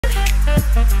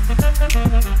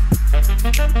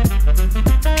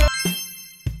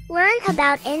Learn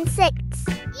about insects.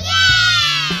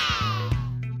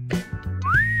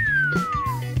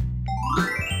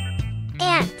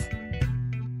 Ant.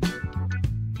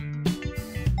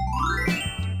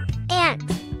 Ant.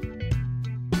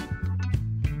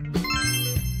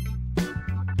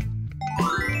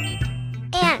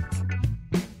 Ant.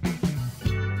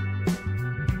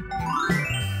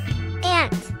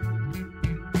 Ant.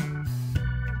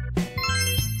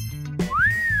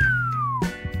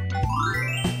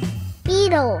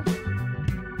 Beetle.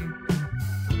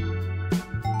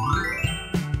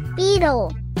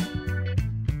 Beetle.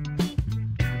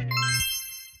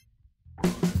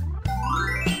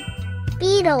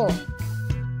 Beetle.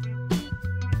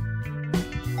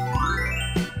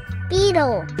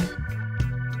 Beetle.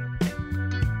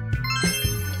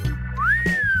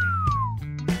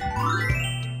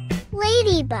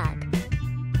 Ladybug.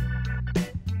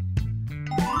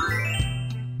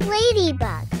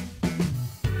 Ladybug.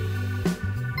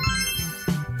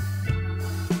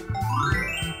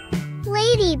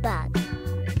 Ladybug.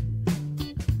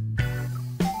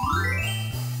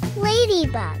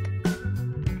 Ladybug.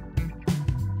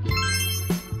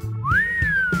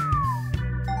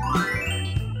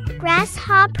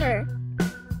 Grasshopper.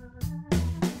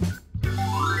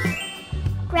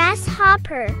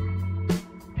 Grasshopper.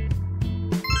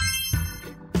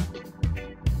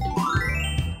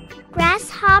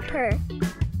 Grasshopper.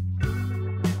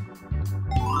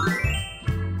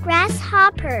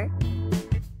 Grasshopper.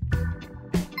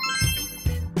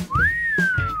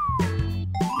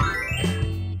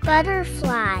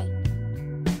 Butterfly.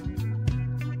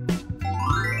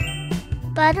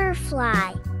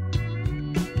 Butterfly.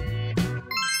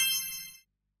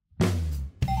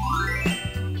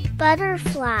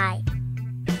 Butterfly.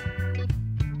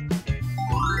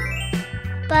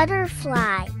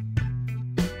 Butterfly.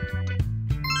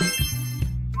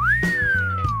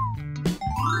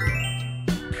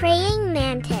 Praying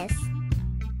mantis.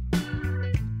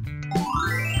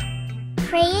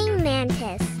 Praying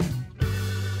mantis.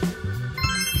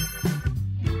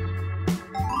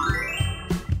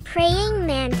 Praying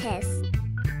mantis.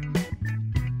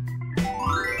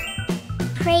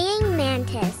 Praying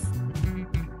mantis.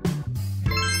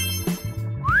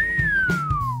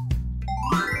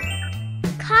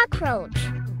 Cockroach.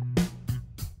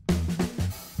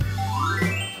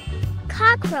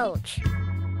 Cockroach.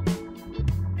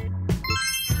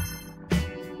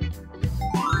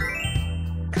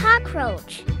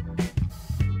 Cockroach.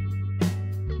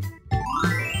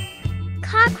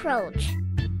 Cockroach.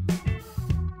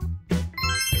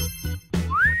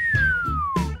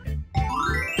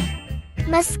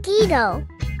 Mosquito.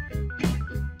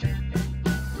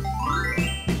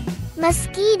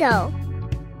 Mosquito.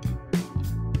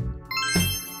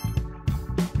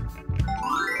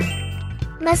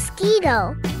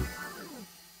 Mosquito.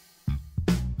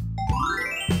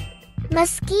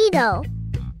 Mosquito.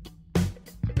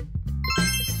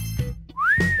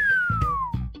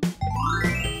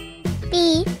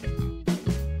 Bee.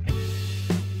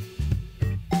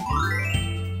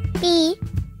 Bee.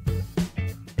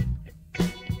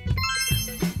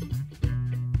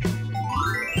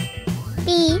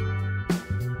 Bee.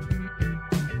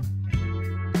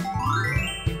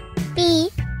 Bee.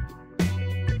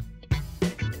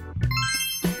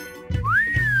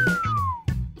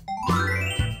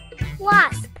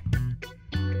 Wasp.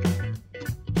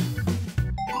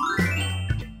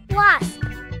 Wasp.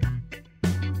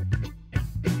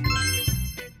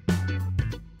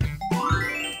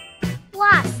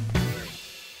 Wasp.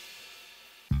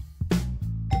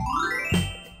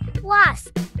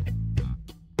 Wasp.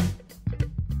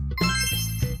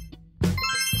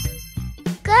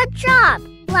 Good job!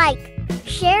 Like,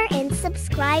 share and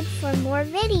subscribe for more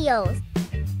videos.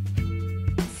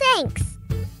 Thanks!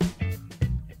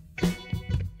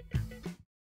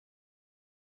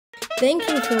 Thank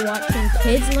you for watching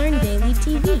Kids Learn Daily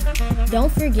TV.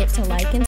 Don't forget to like and